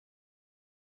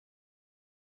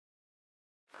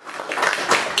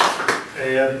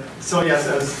So yes,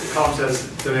 as Colin says,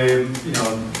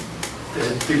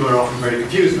 people are often very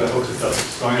confused about hooks and filters.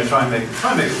 So I'm going to try and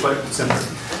make it quite simple.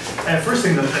 First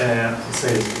thing that I'll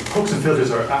say is hooks and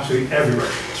filters are absolutely everywhere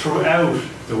throughout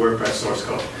the WordPress source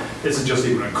code. This is just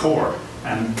even in core,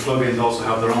 and plugins also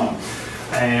have their own.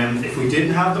 If we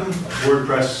didn't have them,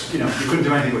 WordPress, you couldn't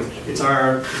do anything with it. It's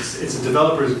a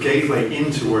developer's gateway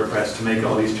into WordPress to make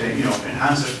all these changes,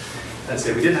 enhance it. Let's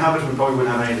say if we didn't have it, we probably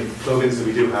wouldn't have any of the plugins that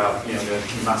we do have,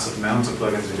 the massive amounts of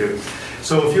plugins we do.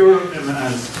 So if you're,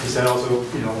 as he said also,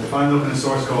 if I'm looking at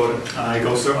source code and I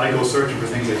go searching for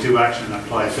things that do action and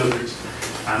apply filters,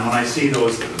 and when I see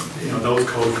those, those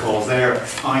code calls there,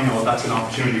 I know that's an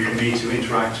opportunity for me to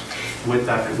interact with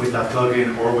that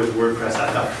plugin or with WordPress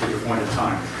at that particular point in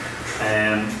time.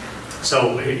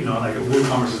 So like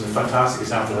WooCommerce is a fantastic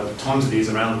example. I have tons of these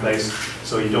around the place,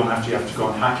 so you don't have to go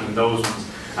and hacking those ones.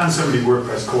 And similarly,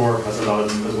 WordPress Core has a lot of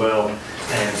them as well,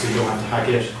 so you don't have to hack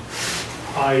it.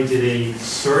 I did a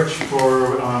search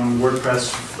for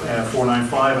WordPress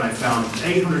 495 and I found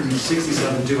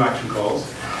 867 do action calls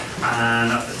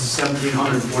and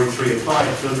 1,743 apply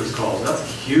filters calls. That's a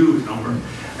huge number.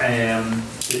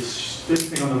 It's this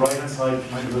thing on the right hand side,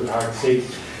 might be a little hard to see.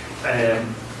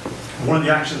 One of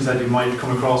the actions that you might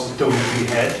come across is WP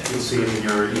head. You'll see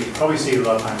it you probably see it a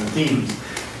lot of times in themes.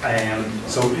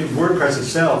 So WordPress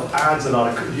itself adds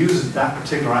uses that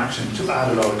particular action to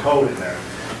add a lot of code in there.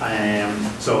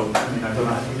 So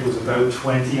I think it was about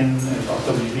 20 in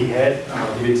WP head.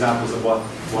 I'll give you examples of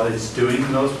what it's doing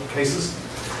in those cases.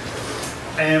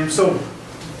 So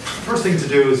first thing to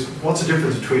do is, what's the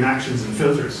difference between actions and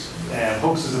filters?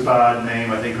 Hooks is a bad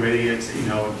name. I think really it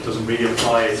doesn't really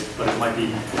apply, but it might be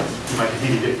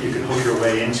you can hook your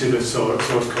way into the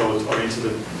source code or into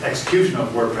the execution of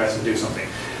WordPress and do something.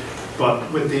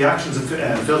 But with the actions and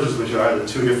filters, which are the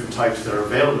two different types that are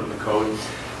available in the code,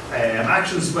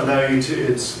 actions allow you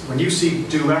to, when you see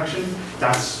do action,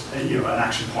 that's an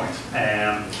action point.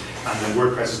 And then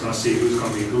WordPress is going to see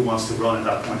who wants to run at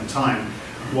that point in time.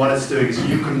 What it's doing is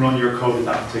you can run your code at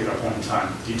that particular point in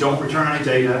time. You don't return any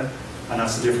data, and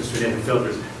that's the difference between the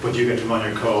filters, but you get to run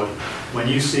your code. When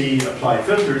you see apply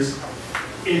filters,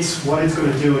 what it's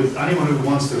going to do is anyone who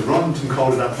wants to run some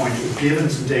code at that point is given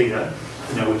some data,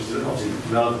 which is obviously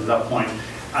relevant at that point,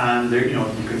 and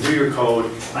you can do your code,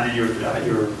 and then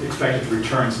you're expected to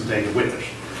return some data with it.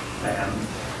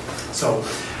 So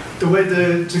the way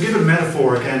to give it a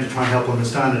metaphor again to try and help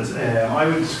understand it, I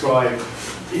would describe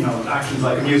actions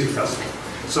like a music festival.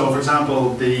 So for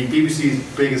example, the BBC's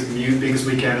biggest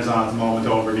weekend is on at the moment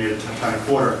over near the Town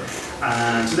Quarter,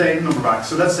 and today number back.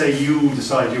 So let's say you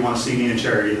decide you want to see Nina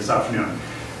Cherry this afternoon.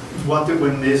 With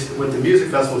the music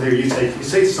festival here, you say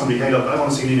to somebody, hey look, I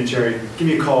want to see Nina Cherry, give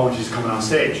me a call when she's coming on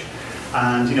stage.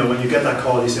 And when you get that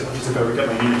call, you say, oh, I better get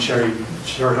my Nina Cherry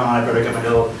shirt on, I better get my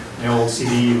old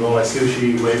CD, Roll Like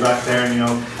Sushi way back there, and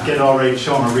get it all ready,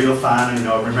 show I'm a real fan, and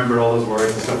remember all those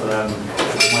words and stuff like that, and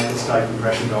get the Michael Stipe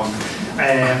impression going.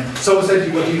 So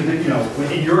essentially what you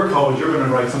in your code, you're going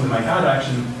to write something like add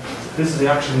action. This is the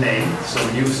action name, so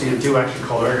when you see a do action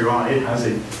call earlier on, it has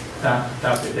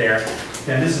that bit there.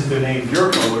 Then this is the name of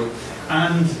your code,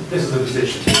 and this is the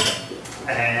position.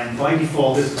 And by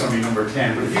default, this is going to be number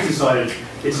 10. But if you decided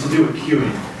it's to do with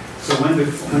queuing, so when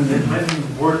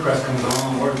WordPress comes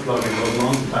along, or the plugin goes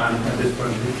along the band at this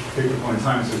particular point in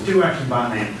time, it says do action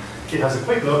band name. It has a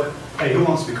quick look. Hey, who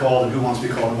wants to be called, and who wants to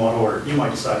be called in what order? You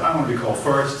might decide I want to be called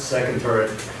first, second,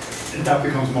 third. And that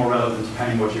becomes more relevant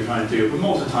depending what you're trying to do. But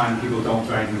most of the time, people don't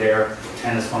do anything there.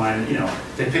 10 is fine.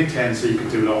 They pick 10 so you can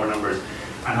do lower numbers.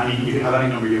 And you can have any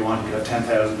number you want. You can have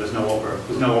 10,000. There's no upper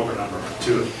number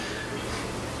to it.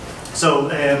 So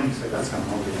that's kind of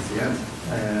holding at the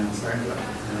end. Sorry for that.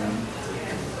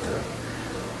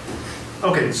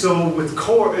 Okay, so with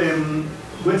core,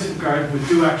 with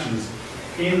do actions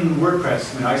in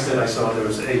WordPress, I said I saw there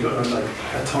was a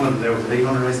ton of them. There was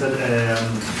 800. I said,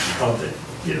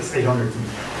 yes, 800.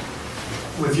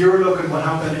 If you're looking what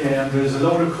happened, there's a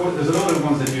lot of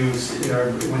ones that use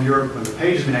when the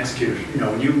page has been executed.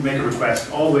 When you make a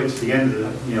request all the way to the end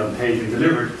of the page being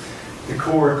delivered, the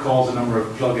core calls a number of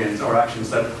plugins or actions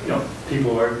that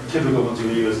people are typical ones you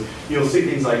use. You'll see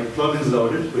things like plugins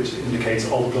loaded, which indicates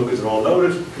all the plugins are all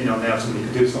loaded. Now somebody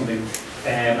can do something.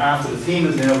 After the theme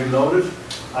has now been loaded,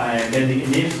 and then the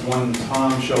init one,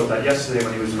 Tom showed that yesterday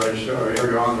when he was registered, or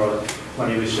earlier on rather, when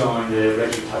he was showing the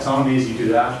registered taxonomies. You do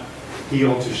that. He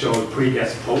also showed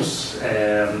pre-guest posts,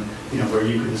 where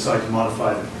you can decide to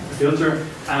modify the filter,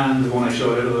 and the one I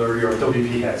showed earlier,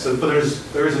 WP head. So, but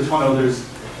there is a ton of others.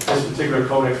 This particular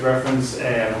codex reference,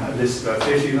 a list of about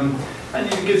 50 of them. And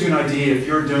it gives you an idea if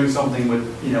you're doing something with,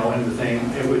 in the thing,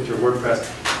 with your WordPress,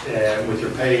 with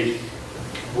your page,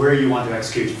 where you want to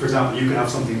execute. For example, you can have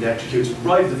something that executes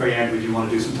right at the very end when you want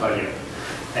to do some tidying.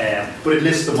 But it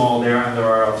lists them all there, and there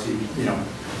are obviously,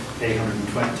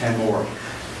 810 more.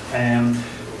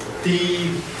 The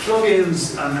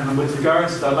plugins, and with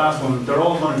regards to that last one, they're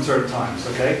all run at certain times,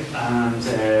 okay? And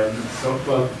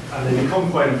they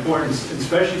become quite important,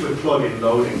 especially with plugin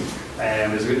loading.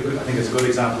 I think it's a good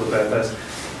example about that.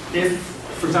 If,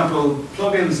 for example,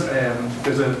 plugins,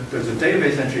 there's a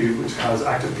database entry which has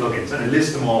active plugins, and it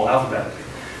lists them all alphabetically.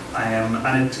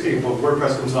 But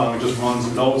WordPress comes along and just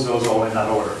loads those all in that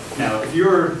order. Now, if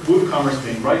your WooCommerce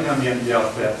being right down the end of the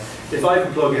alphabet, if I have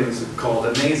a plugin called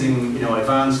Amazing,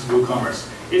 Advanced WooCommerce,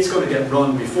 it's going to get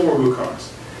run before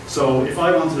WooCommerce. So if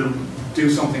I wanted to do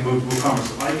something with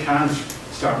WooCommerce, I can't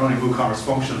start running WooCommerce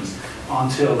functions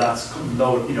until that's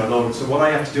loaded. So what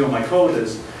I have to do in my code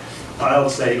is, I'll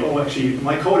say, actually,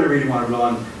 my code I really want to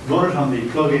run it on the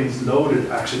plugins loaded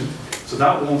action. So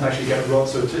that won't actually get run.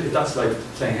 So that's like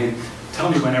saying, hey, tell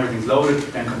me when everything's loaded,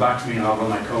 then come back to me and I'll run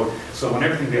my code. So when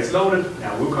everything gets loaded,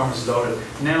 now WooCommerce is loaded,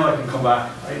 now I can come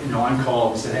back, I'm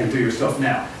called and say, hey, do your stuff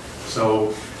now.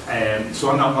 So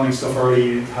I'm not running stuff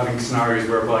early, having scenarios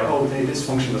whereby, hey, this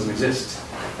function doesn't exist.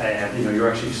 You're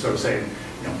actually sort of saying,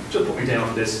 just put me down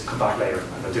for this, come back later,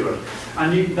 and I'll do it.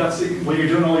 And that's when you're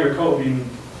doing all your code,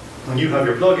 when you have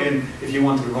your plugin, if you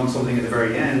wanted to run something at the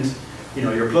very end,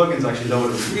 your plugin's actually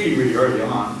loaded really, really early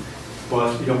on,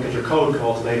 but you don't get your code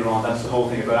called till later on. That's the whole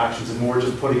thing about actions, and more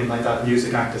just putting in like that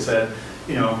music act that said,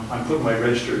 I'm putting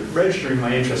registering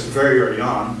my interest very early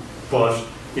on, but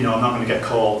I'm not going to get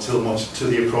called till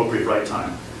the appropriate right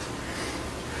time.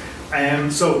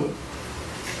 So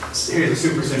here's a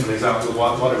super simple example of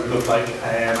what it would look like.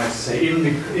 I say in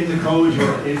the code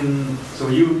so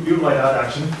you write add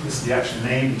action. This is the action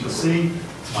name you'll see.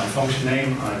 It's my function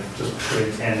name. I just put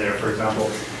in 10 there, for example.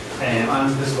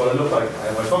 And this is what it looked like. I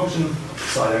have my function.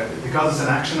 So because it's an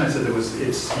action, I said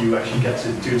you actually get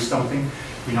to do something.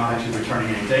 You're not actually returning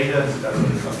any data. So that's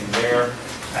there's nothing there.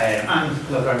 And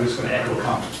look, I'm just going to echo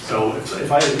comment. So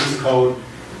if I have a piece of code,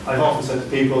 I've often said to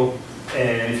people,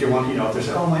 if you want, if they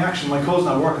say, my code's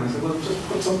not working, I said, well, just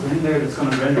put something in there that's going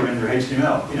to render in your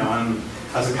HTML, and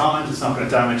as a comment, it's not going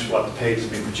to damage what the page has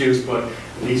been produced, but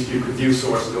at least you could view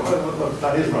source and go, look,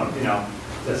 that is run,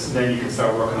 then you can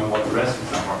start working on what the rest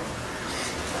is not working.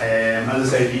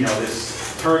 As I say, this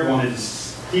third one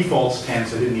is defaults 10,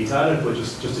 so I didn't need to add it, but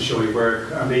just to show you where it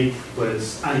can be, but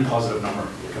it's any positive number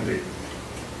it can be.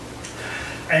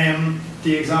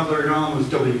 The example earlier on was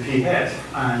WP head,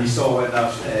 and you saw in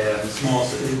that small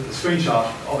screenshot,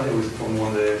 it was from one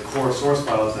of the core source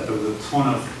files, that there was a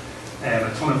ton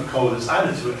of code that's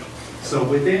added to it. So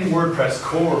within WordPress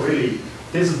core, really,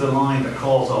 this is the line that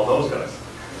calls all those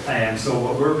guys. So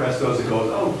what WordPress does, it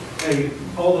goes, hey,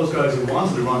 all those guys who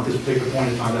wanted to run at this particular point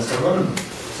in time, let's start running them.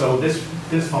 So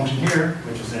this function here,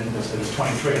 which is in, there's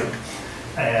 23 of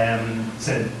them,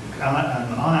 said,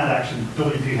 on add action,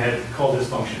 WP head, call this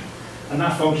function. And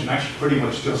that function actually pretty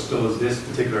much just does this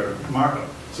particular markup.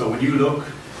 So when you look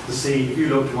to see, if you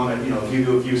look to want to, if you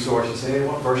do a view source and say, hey,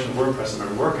 what version of WordPress am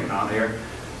I working on here?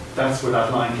 That's where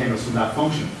that line came from, that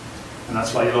function. And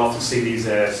that's why you'll often see these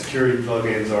security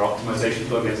plugins or optimization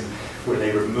plugins where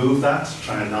they remove that,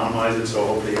 trying to anonymize it, so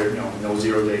hopefully no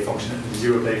zero-day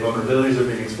vulnerabilities are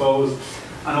being exposed.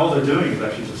 And all they're doing is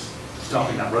actually just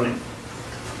stopping that running.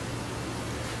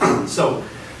 So,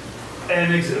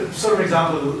 sort of an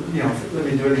example, let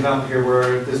me do an example here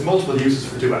where there's multiple uses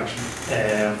for do action.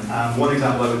 And one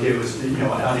example I would give is,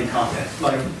 adding content.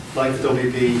 Like the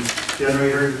WP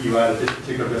generator, you added this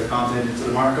particular bit of content into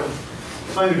the markup.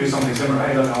 If I'm going to do something similar,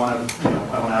 I want to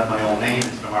add my own name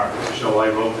into the markup to show I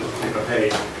wrote this particular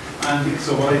page. And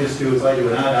so what I just do is I do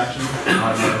an add action,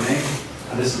 add my own name,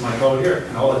 and this is my code here.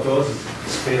 And all it does is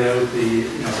spit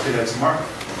out some markup.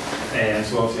 And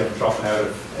so obviously I'm dropping out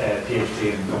of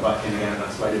PHP and go back in again.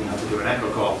 That's why I didn't have to do an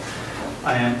echo call.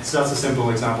 So that's a simple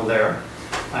example there.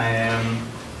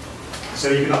 So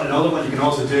another one you can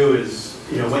also do is,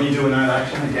 when you do an add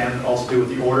action, again, also do with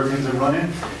the order things are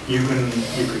running. You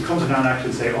could come to an add action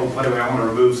and say, by the way, I want to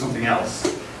remove something else.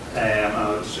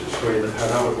 I'll show you how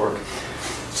that would work.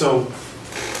 So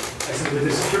I said with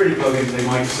the security plugins, they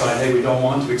might decide, hey, we don't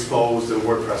want to expose the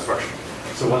WordPress version.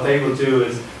 So what they will do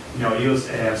is,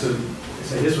 so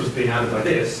say this was being added by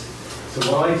this. So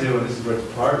what I do, and this is where the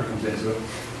priority comes into it,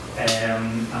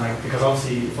 because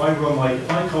obviously if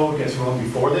my code gets run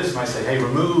before this, and I say, hey,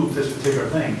 remove this particular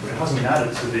thing, but it hasn't been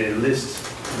added to the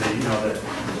list,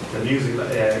 the music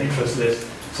interest list,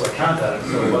 so I can't add it.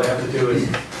 So what I have to do is,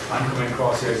 I'm coming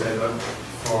across here and say, look,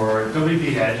 for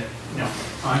WP head,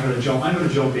 I'm going to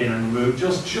jump in and remove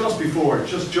just jump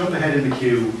ahead in the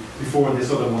queue before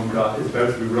this other one is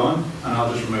about to be run, and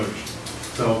I'll just remove it.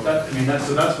 So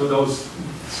that's what those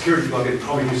security plugins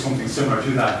probably do something similar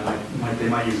to that. They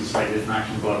might use a slightly different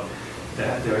action, but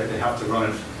they have to run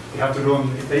it. They have to run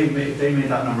if they made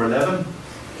that number 11.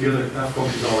 That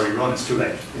function's already run. It's too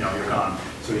late. You're gone.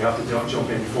 So you have to jump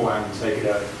in beforehand and take it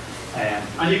out.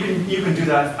 And you can do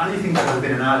that. Anything that has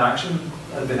been an add action,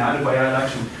 has been added by add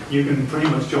action, you can pretty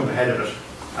much jump ahead of it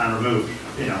and remove.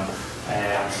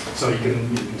 So you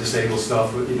can disable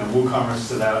stuff.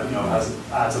 WooCommerce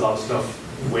adds a lot of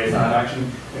stuff with add action.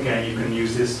 Again, you can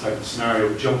use this type of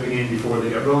scenario, jumping in before they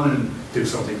get run and do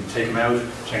something, take them out,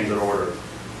 change their order.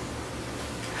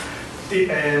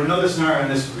 Another scenario in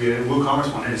this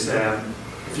WooCommerce one is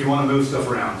if you want to move stuff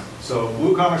around. So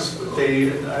WooCommerce,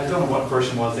 I don't know what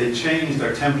version was, they changed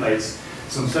their templates.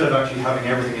 So instead of actually having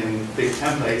everything in big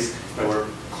templates that were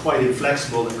quite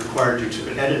inflexible and required you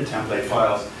to edit template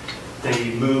files,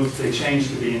 they changed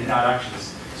to being add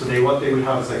actions. So what they would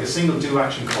have is like a single do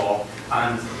action call,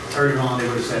 and earlier on they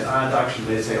would have said add action.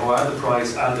 They'd say, oh, add the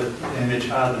price, add the image,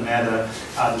 add the meta,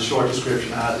 add the short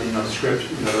description, add the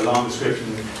the long description,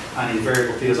 any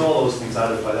variable fields, all those things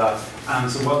added by that. And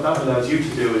so what that allows you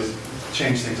to do is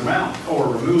change things around or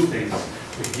remove things.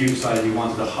 If you decided you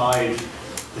wanted to hide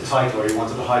the title or you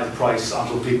wanted to hide the price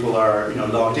until people are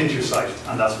logged into your site,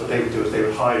 and that's what they would do, is they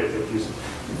would hide it.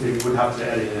 They would have to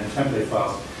edit it in template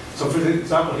files. So for the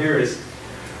example here is,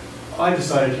 I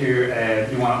decided here I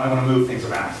want to move things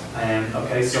around.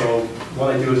 Okay, so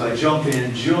what I do is I jump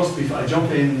in just before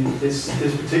this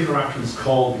particular action is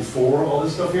called before all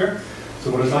this stuff here.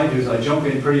 So what I do is I jump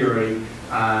in pretty early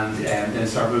and then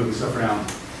start moving stuff around.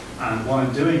 And what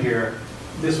I'm doing here,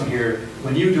 this one here,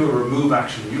 when you do a remove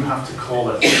action, you have to call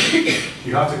it.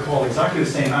 You have to call exactly the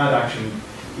same add action,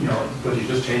 but you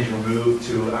just change remove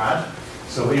to add.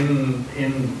 So in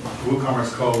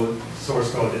WooCommerce code,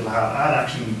 source code, it'll have add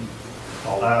action,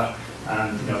 call that,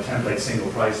 and template single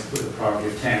price with a priority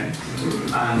of 10.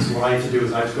 And so what I have to do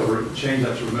is I have to go change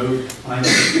that to remove, and I'm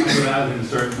going to add it in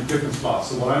certain different spots.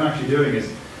 So what I'm actually doing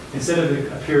is, instead of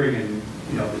it appearing in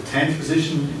the 10th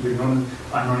position,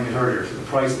 I'm running it earlier, so the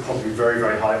price will probably be very,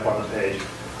 very high up on the page.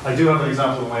 I do have an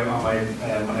example on my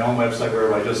own website where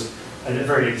a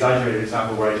very exaggerated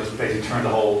example where I just basically turned the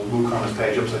whole WooCommerce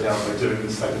page upside down by doing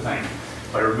this type of thing,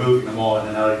 by removing them all and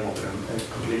then adding them up in a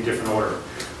completely different order.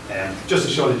 Just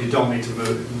to show that you don't need to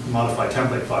modify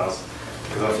template files,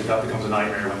 because obviously that becomes a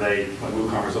nightmare when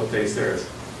WooCommerce updates theirs.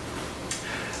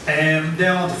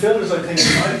 Now on the filters, I think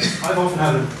I've often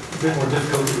had a bit more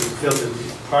difficulty with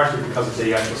filters, partly because of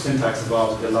the actual syntax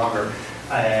involved, a bit longer.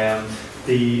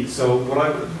 So what I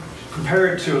would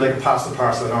compare it to like a pass the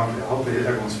parcel. Hopefully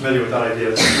everyone's familiar with that idea.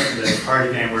 It's the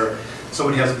party game where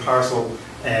somebody has a parcel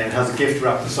and has a gift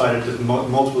wrapped inside it. There's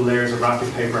multiple layers of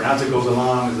wrapping paper, and as it goes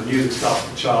along, as the music stops,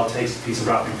 the child takes a piece of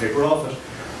wrapping paper off it.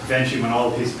 Eventually, when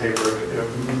all the piece of paper are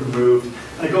removed,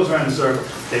 and it goes around in a circle,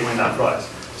 they win that prize.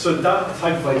 So that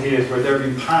type of idea is where they're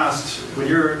being passed, with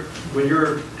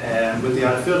the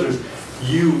added filters,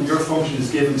 your function is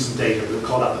given some data. We'll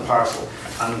call that the parcel,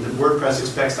 and the WordPress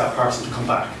expects that parcel to come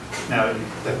back. Now,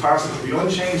 the parcel can be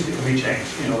unchanged, it can be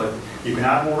changed. Like you can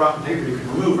add more wrapping paper, you can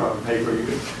remove wrapping paper, you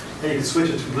can switch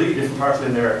it to a completely different parcel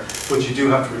in there, but you do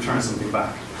have to return something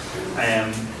back.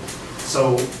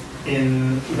 So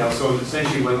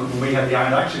essentially when we had the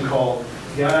add action call,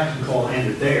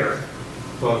 ended there.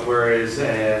 But whereas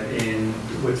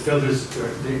with filters,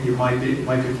 you might be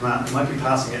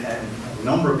passing a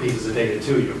number of pieces of data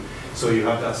to you. So you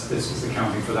have this was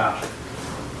accounting for that.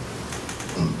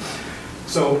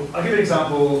 So I'll give you an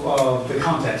example of the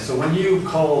content. So when you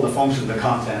call the function the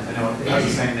content, I know it has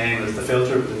the same name as the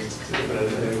filter,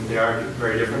 but they are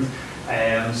very different.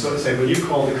 So say when you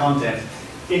call the content,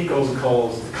 it goes and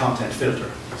calls the content filter.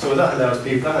 So that allows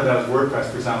WordPress,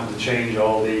 for example, to change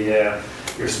all the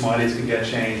your smileys can get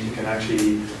changed. You can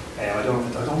actually, I don't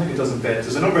think it does embed.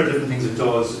 There's a number of different things it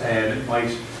does, and it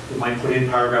might put in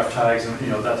paragraph tags and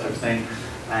that type of thing.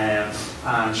 And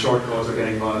shortcodes are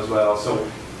getting run as well. So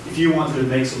if you wanted to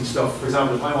make some stuff, for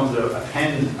example, if I wanted to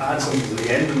add something to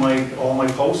the end of all my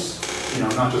posts,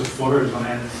 not just footers on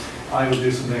end, I would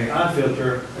do something like add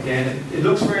filter. Again, it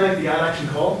looks very like the add action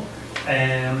call.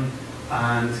 And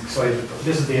so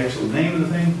this is the actual name of the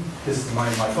thing. This is my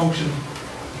function.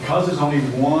 Because there's only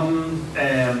one,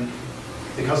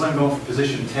 because I'm going for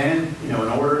position 10, in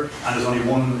order, and there's only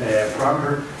one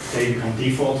parameter, they become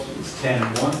default. It's 10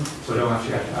 and 1, so I don't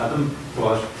actually have to add them.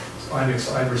 But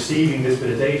I'm receiving this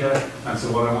bit of data, and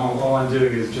so all I'm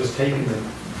doing is just taking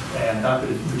returning that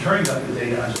bit of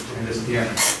data and just putting this at the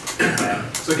end.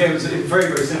 So again, it's a very,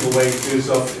 very simple way to do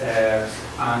stuff,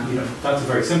 and you know, that's a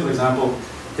very simple example.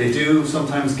 They do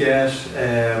sometimes get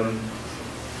a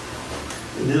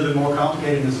little bit more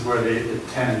complicated. This is where the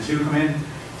 10 and 2 come in.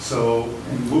 So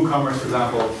in WooCommerce, for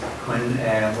example, when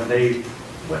they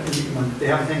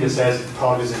have a thing that says the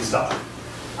product is in stock,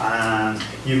 and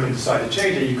you can decide to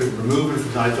change it. You could remove it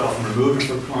from time to often, remove it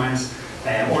for clients,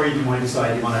 or you might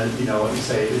decide you want to, you know,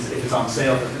 say if it's on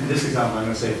sale. In this example, I'm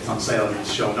going to say if it's on sale, you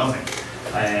just show nothing,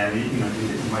 and you know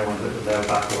you might want to allow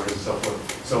back orders and so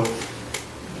forth. So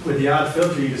with the add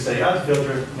filter, you just say add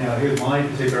filter. Now here's my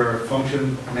particular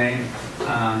function name,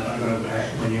 and I'm going to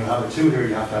when you have a 2 here,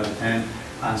 you have to add a 10.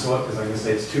 And so what, because I'm going to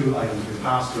say it's 2 items we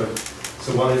pass to it.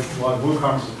 So what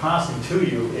WooCommerce is passing to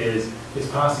you is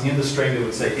passing in the string that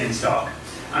would say in stock,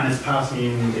 and it's passing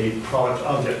in the product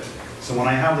object. So when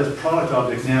I have this product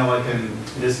object now, I can,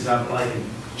 in this example, I can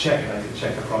check it. I can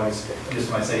check the price. And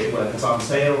just when I say, well, if it's on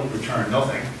sale, return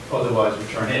nothing. Otherwise,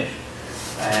 return it.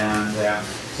 And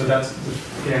so that's,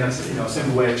 again, that's, you know, a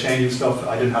simple way of changing stuff.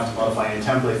 I didn't have to modify any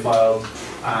template file,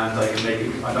 and I can make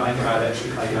it. I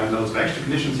can add loads of extra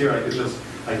conditions here.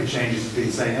 I could change it to be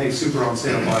saying, hey, super on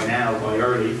sale, buy now, buy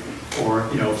early, or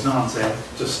you know, if it's not on sale,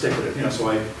 just stick with it. You know,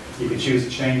 so you can choose to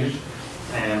change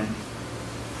it.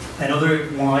 Another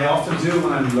one I often do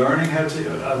when I'm learning how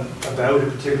to about a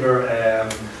particular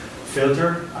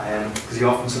filter, because you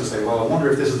often sort of say, well, I wonder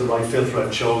if this is the right filter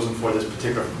I've chosen for this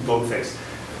particular bug fix.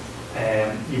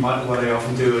 What I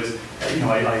often do is, you know,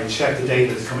 I check the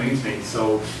data that's coming into me.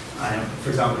 So, for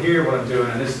example, here what I'm doing,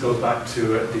 and this goes back to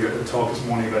the talk this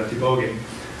morning about debugging.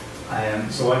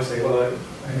 So I say, well,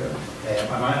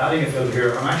 I'm adding a filter here.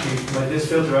 This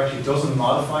filter actually doesn't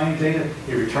modify any data.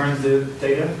 It returns the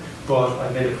data, but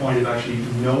I made a point of actually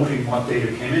noting what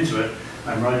data came into it.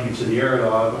 I'm writing it to the error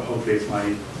log. Hopefully, it's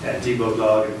my debug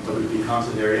log in WP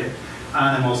constant area,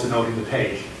 and I'm also noting the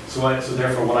page. So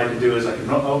therefore, what I can do is I can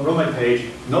run my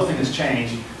page. Nothing has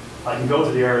changed. I can go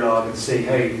to the error log and see,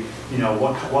 hey, you know,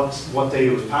 what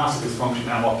data was passed to this function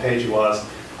and what page it was,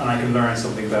 and I can learn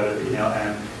something about it. You know,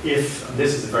 and if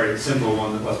this is a very simple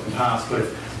one that wasn't passed, but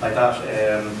like that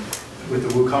with the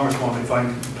WooCommerce one, if I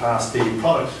can pass the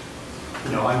product,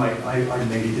 you know, I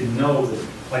maybe didn't know that.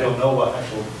 I don't know what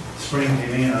actual string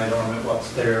came in, and I don't know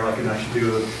what's there. I can actually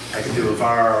do a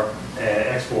var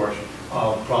export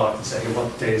of product and say, hey,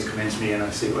 what data is coming into me, and I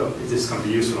say, well, is this going to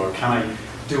be useful, or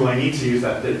do I need to use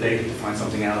that data to find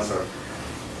something else? Or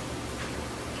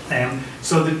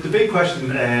so the big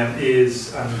question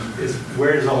is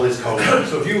where does all this code go?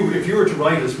 So if you were to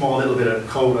write a small little bit of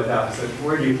code like that, it's like,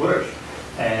 where do you put it?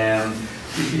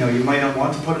 You know, you might not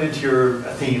want to put it into your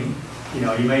theme. You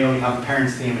know, you may only have a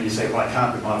parent's theme, and you say, well, I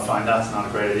can't be modifying. That's not a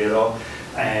great idea at all.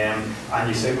 And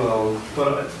you say, well,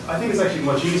 but I think it's actually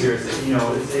much easier. You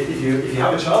know, if you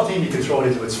have a child theme, you can throw it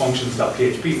into its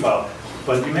functions.php file.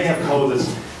 But you may have code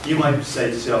that's, you might say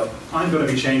to yourself, I'm going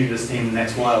to be changing this theme the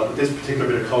next while, but this particular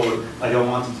bit of code, I don't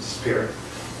want it to disappear.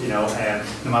 You know,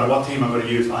 no matter what theme I'm going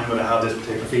to use, I'm going to have this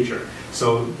particular feature.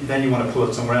 So then you want to pull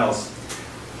it somewhere else.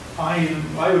 I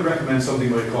would recommend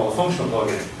something we call a functional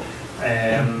plugin.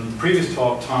 Previous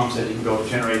talk, Tom said you can go to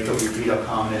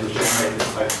generateWP.com and it'll generate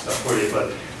this type of stuff for you,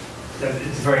 but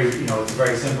it's a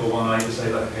very simple one. I just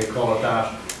say, like, okay, call it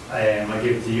that. I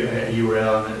give it a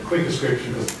URL and a quick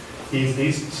description, because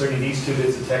certainly these 2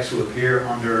 bits of text will appear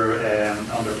under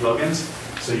plugins,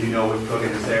 so you know which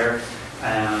plugin is there.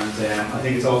 And I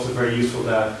think it's also very useful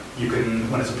that you can,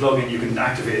 when it's a plugin, you can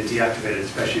activate it, deactivate it,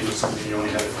 especially if it's something you only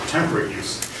have for temporary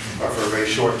use or for a very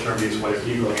short-term use while you're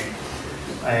debugging.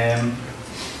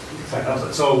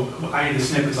 So any of the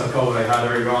snippets of code I had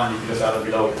earlier on, you can just add and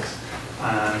reload it.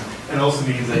 And it also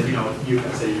means that, you know, you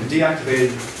can say you can deactivate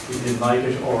it if you didn't like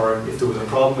it, or if there was a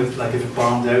problem with, like, if it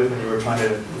bombed out when you were trying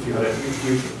to,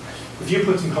 if you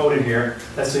put some code in here,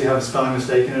 let's say you have a spelling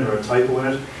mistake in it or a typo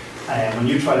in it, and when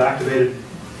you try to activate it,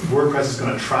 WordPress is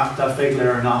going to trap that fatal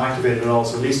error and not activate it at all.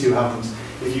 So at least you haven't.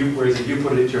 Whereas if you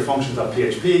put it into your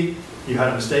functions.php, you had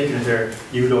a mistake in it there,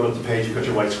 you load up the page, you've got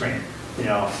your white screen. You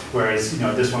know, whereas, you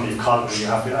know, this one you've caught it and you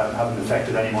haven't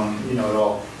affected anyone, you know, at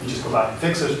all. You just go back and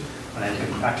fix it, and then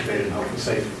you can activate it and hopefully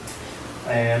save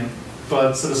it.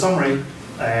 But so the summary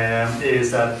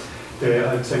is that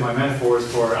I'd say my metaphors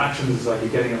for actions is like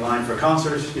you're getting in line for a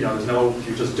concert. You know,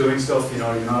 you're just doing stuff. You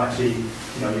know, you're not actually,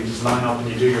 you know, you just line up and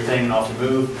you do your thing and off you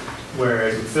move.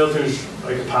 Whereas with filters,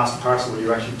 like a pass and parcel, where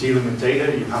you're actually dealing with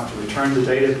data, you have to return the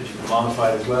data, but you can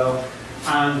modify it as well.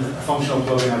 And a functional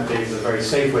plugin, I think, is a very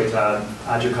safe way to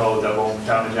add your code that won't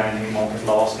damage anything, won't get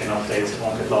lost in updates, it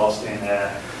won't get lost in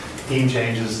theme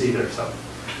changes either. So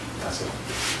that's it.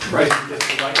 Right.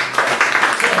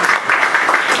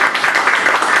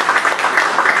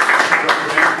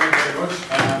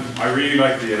 really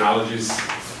like the analogies.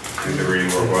 I think they really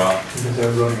work well.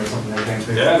 They're running or something like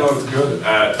that. Yeah, no, it's good.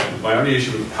 My only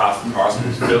issue with pass and parse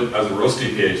is as a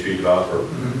rusty PHP developer,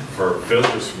 for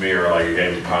filters for me are like a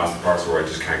game of pass and parse where I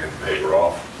just can't get the paper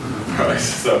off. Right.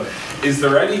 So, is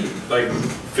there any like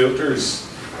filters?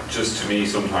 Just to me,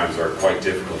 sometimes are quite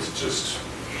difficult to just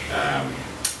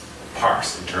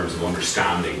parse in terms of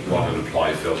understanding what an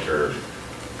apply filter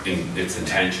in its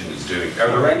intention is doing. Are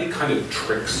there any kind of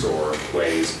tricks or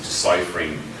ways of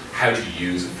deciphering how to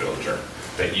use a filter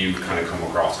that you've kind of come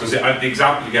across? Because the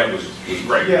example you gave was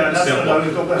great,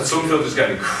 simple, but some filters get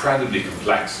incredibly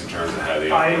complex in terms of how they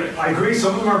operate. I agree,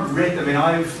 some of them are written. I mean,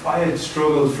 I had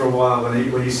struggled for a while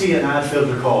when you see an add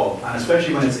filter call, and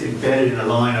especially when it's embedded in a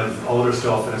line of older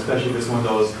stuff, and especially if it's one of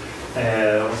those,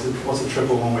 what's the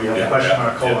triple one where you have a question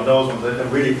mark call on those ones, they're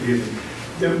really confusing.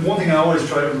 The one thing I always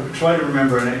try to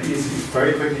remember, and it's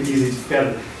very quickly easy to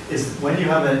forget, is when you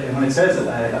have when it says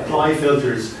apply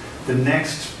filters, the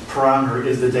next parameter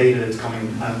is the data that's coming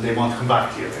and they want to come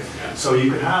back to you. So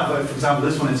you could have, for example,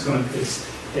 this one it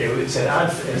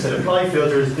said apply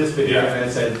filters, this bit here, and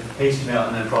it said HTML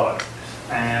and then product.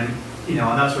 You know,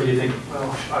 and that's where you think, well,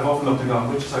 I've often looked and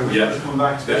gone, which is coming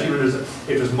back, especially if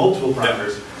there's multiple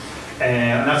parameters.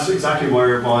 And that's exactly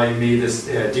why me this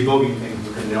debugging thing.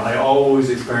 You know, I always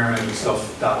experiment with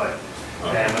stuff that way.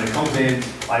 And when it comes in,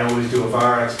 I always do a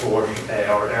var export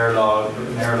or an error log,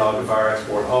 a var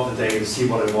export of the data to see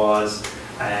what it was,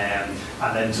 and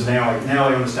then so now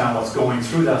I understand what's going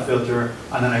through that filter,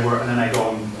 and then I go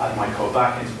and add my code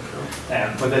back into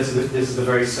it. But this is a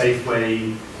very safe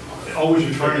way. Always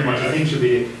returning what you think should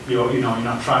be. You're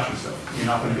not trashing stuff. You're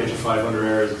not going to get your 500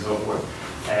 errors and so forth.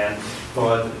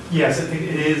 But yes, I think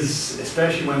it is,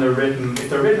 especially when they're written. If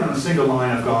they're written on a single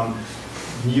line, I've gone.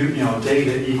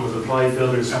 Data equals apply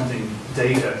filter something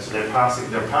data, so they're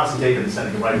passing data and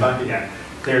sending it right back again.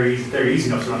 They're easy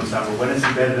enough to understand, but when it's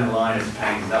embedded in a line, it's a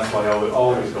pain. That's why I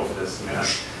always go for this. I mean,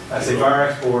 I say var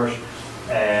export.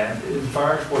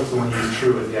 Var export's the one you use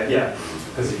true at the end, yeah.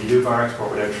 Because if you do var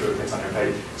export without true, it gets on your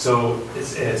page. So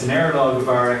it's an error log of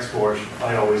var export.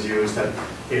 I always use that.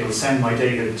 It'll send my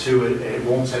data to it. It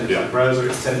won't send it to the browser.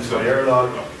 It'll send it to an error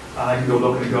log. And I can go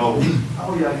look and go,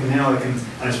 oh yeah,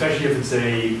 and especially if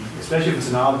it's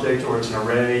an object or it's an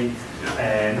array,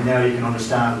 and now you can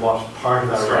understand what part of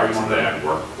that array you want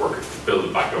to work, build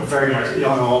it back up. Very much,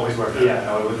 always work. Yeah,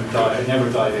 no, I wouldn't dive. I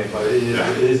never dive in, but it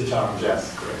is a challenge.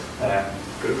 Yes.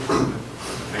 Good.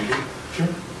 Thank you. Sure.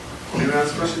 Anyone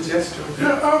else questions? Yes.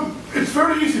 Yeah, it's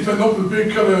very easy to end up with a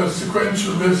big kind of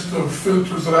sequential list of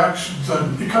filters and actions,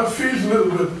 and it kind of feels a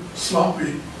little bit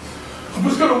sloppy. I'm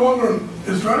just kind of wondering,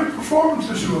 is there any performance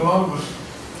issue with a lot of it?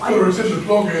 Whether it's in the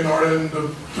plugin or in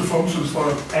the functions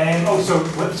file?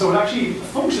 So it actually,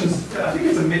 functions, I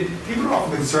think people are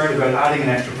often concerned about adding an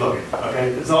extra plugin, okay?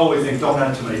 It's always think, don't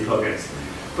add too many plugins.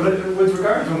 But with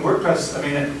regard to WordPress, I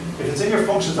mean, if it's in your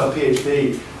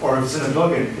functions.php or if it's in a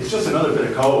plugin, it's just another bit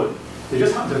of code. They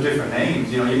just have to have different names.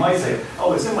 You know, you might say,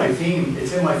 oh, it's in my theme,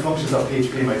 it's in my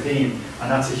functions.php in my theme, and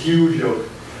that's a huge joke.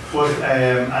 But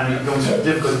and it becomes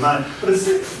difficult to manage. But it's,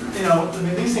 I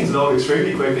mean, these things load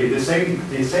extremely quickly. The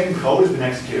same code has been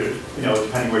executed,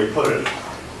 depending where you put it.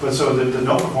 But so there's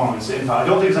no performance impact. I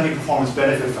don't think there's any performance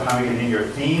benefit for having it in your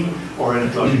theme or in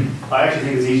a plugin. I actually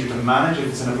think it's easier to manage if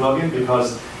it's in a plugin,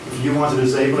 because if you want to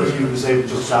disable it, you can disable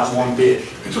just that one bit.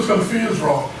 It just kind of feels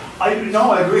wrong. I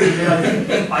agree.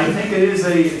 I think it's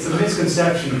a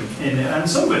misconception and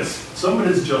some of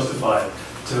it is justified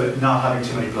to not having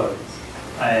too many plugins.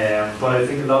 But I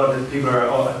think a lot of people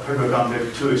have gone a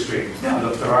bit too extreme. Now,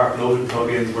 look, there are loaded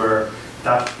plugins where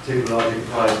that particular logic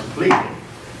applies completely.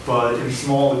 But in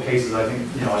small cases, I think,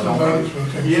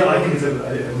 I think it's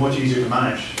a much easier to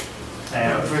manage.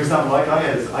 For example, like I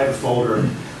have a folder,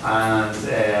 and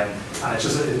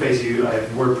it's basically I have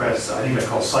WordPress. I think they're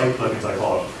called site plugins. I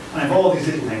call it, and I have all these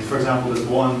little things. For example, there's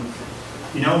one.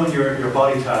 When your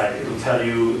body tag, it'll tell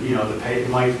you, the page.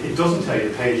 It doesn't tell you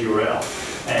the page URL.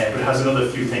 But it has another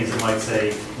few things. It might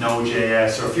say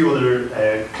Node.js or a few other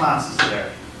classes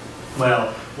there.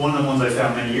 Well, one of the ones I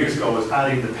found many years ago was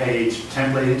adding the page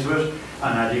template into it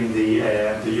and adding the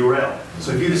URL.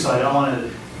 So if you decide I want to,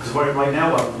 because right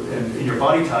now in your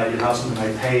body tag you'll have something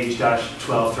like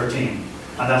page-1213, and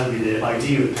that will be the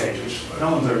ID of the page, which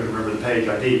no one's ever going to remember the page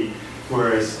ID.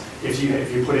 Whereas if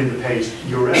you put in the page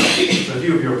URL, so if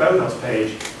you have your About Us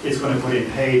page, it's going to put in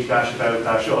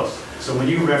page-about-us. So when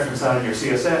you reference that in your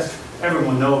CSS,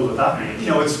 everyone knows what that means.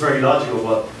 It's very logical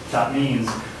what that means.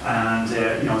 And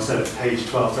instead of page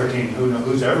 1213,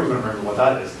 who's ever going to remember what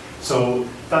that is? So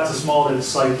that's a small little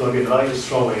site plugin that I just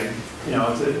throw in, You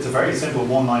know, it's a very simple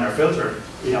one-liner filter,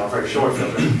 you know, a very short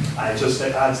filter, and it just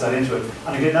adds that into it.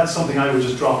 And again, that's something I would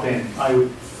just drop in. I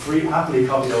would happily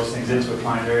copy those things into a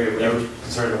client area without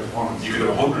concern about performance. You could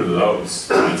have 100 of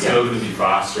those, and it's still going to be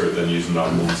faster than using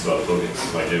that one slot plugin.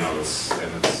 Like, you know, it's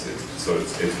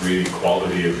really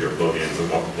quality of your plugins and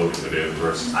what the plugins are doing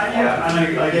versus. Yeah,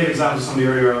 and I gave examples of somebody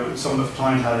earlier. Some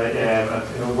client had a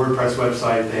WordPress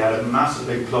website. They had a massive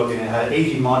big plugin. It had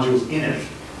 80 modules in it.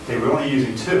 They were only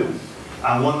using 2.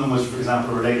 And one of them was, for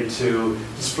example, related to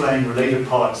displaying related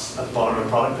products at the bottom of the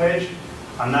product page.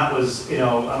 And that was, you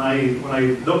know, and when I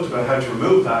looked about how to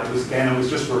remove that, it was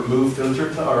just a remove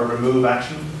filter or a remove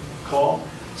action call.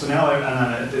 So now,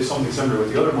 there's something similar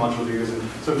with the other module you're using.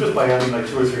 So just by adding like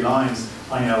 2 or 3 lines,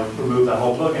 I now remove that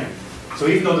whole plugin. So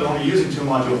even though they're only using 2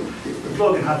 modules, the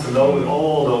plugin had to load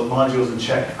all those modules and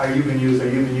check, are you being used,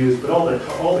 but all the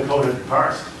code had been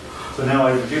parsed. So now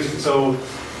I've reduced it. So,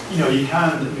 you know, you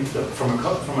can, from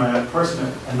a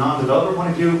person, a non-developer point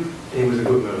of view, it was a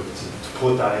good move to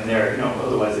put that in there, you know,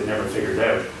 otherwise they'd never figure it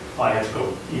out. I had to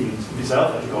go, even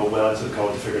myself, I had to go well into the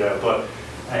code to figure it out. But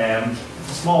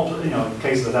small, you know,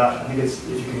 cases of that, I think it's,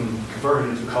 if you can convert it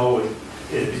into code,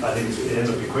 I think it ends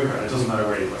up being quicker, and it doesn't matter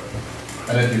where you put it.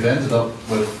 And if you've ended up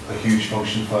with a huge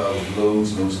function file with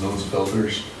loads and loads and loads of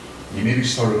filters, you maybe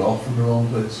started off from the wrong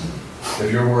place.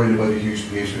 If you're worried about a huge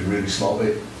page being really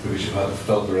sloppy because you've had to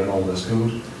filter in all this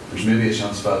code, there's maybe a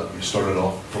chance that you started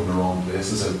off from the wrong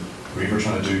place. Is it we were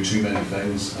trying to do too many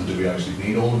things, and do we actually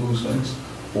need all of those things?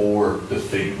 Or the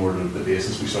theme or the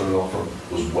basis we started off from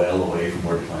was well away from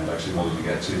where the client actually wanted to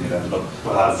get to, and you ended up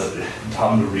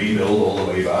having to rebuild all the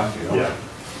way back, you know? Yeah.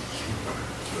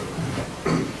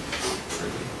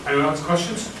 Anyone else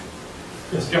questions?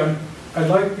 Yes, John. I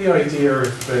like the idea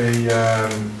of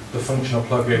the functional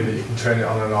plugin that you can turn it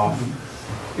on and off.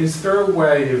 Is there a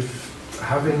way of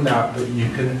having that you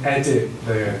can edit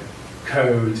the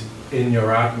code in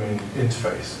your admin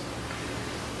interface?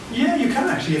 Yeah, you can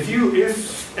actually.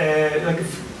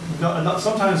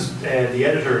 Sometimes the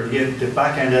editor, the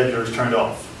back-end editor is turned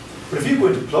off. But if you go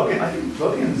into plugin, I think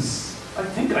plugins. I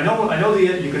know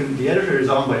the editor is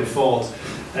on by default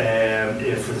for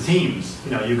the themes.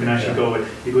 You know, you can actually go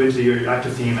into your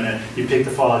active theme and then you pick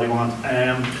the file you want.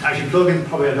 Actually, plugin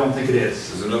probably I don't think it is.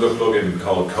 There's another plugin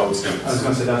called Code Snippets. I was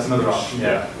going to say that's another option.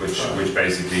 Yeah, which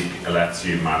basically lets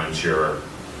you manage your.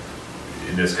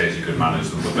 In this case, you could manage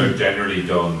them, but they're generally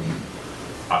done.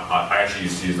 I actually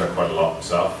used to use that quite a lot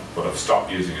myself, but I've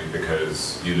stopped using it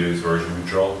because you lose version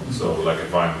control. So, like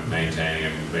if I'm maintaining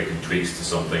and making tweaks to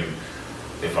something,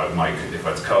 if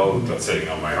it's code that's sitting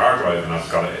on my hard drive and I've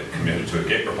got it committed to a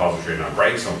Git repository and I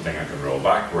break something, I can roll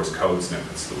back. Whereas Code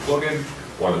Snippets, the plugin,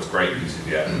 while it's great, easy to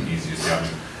get,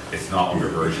 it's not under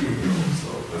version control.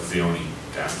 So that's the only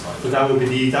downside. But that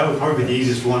would probably be the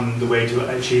easiest one, the way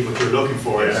to achieve what you're looking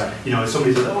for. Is, you know, if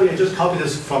somebody says, oh yeah, just copy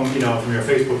this from your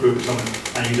Facebook group or something,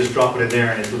 and you just drop it in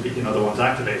there, and it will be, the one's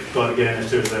activated. But again, if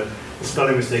there's a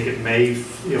spelling mistake, it may,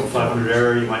 500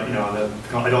 error. You might, I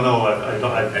don't know.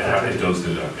 It does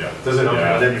do that. Yeah. Does it? Okay,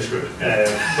 well, then you're screwed.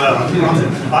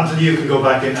 Until you can go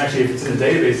back in. Actually, if it's in the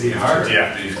database, it's even harder.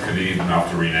 Yeah, you could even have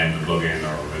to rename the plugin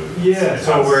or remove it. Yeah.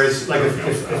 So whereas, like,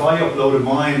 if I uploaded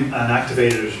mine and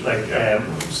activated it, like,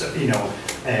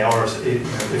 or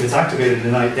if it's activated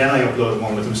and then I upload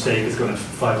one with a mistake, it's going to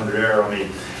 500 error on me.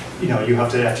 You have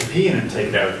to FTP in and take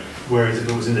it out. Whereas if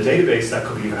it was in the database, that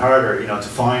could be even harder, to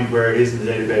find where it is in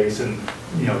the database and,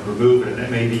 remove it. And it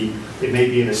may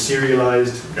be in a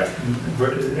serialized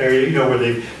area, where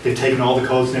they've taken all the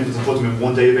code snippets and put them in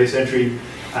one database entry,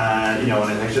 and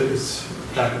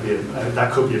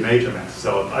that could be a major mess.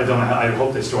 So I don't know. I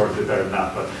hope they store it a bit better than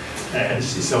that. But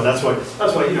so that's why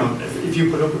if you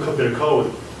put up a bit of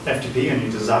code, FTP, and you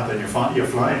just zap it, and you're flying.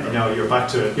 You're back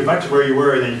to where you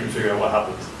were, and then you can figure out what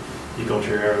happened. You go to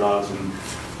your error logs and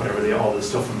whatever all the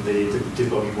stuff from the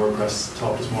debugging WordPress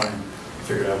talk this morning,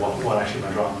 figured out what actually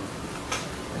went wrong.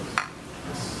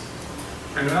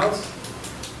 Anyone else?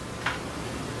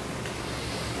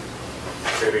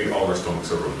 Maybe all our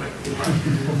stomachs are rumbling.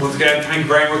 Once again, thank you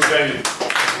very much, Damien.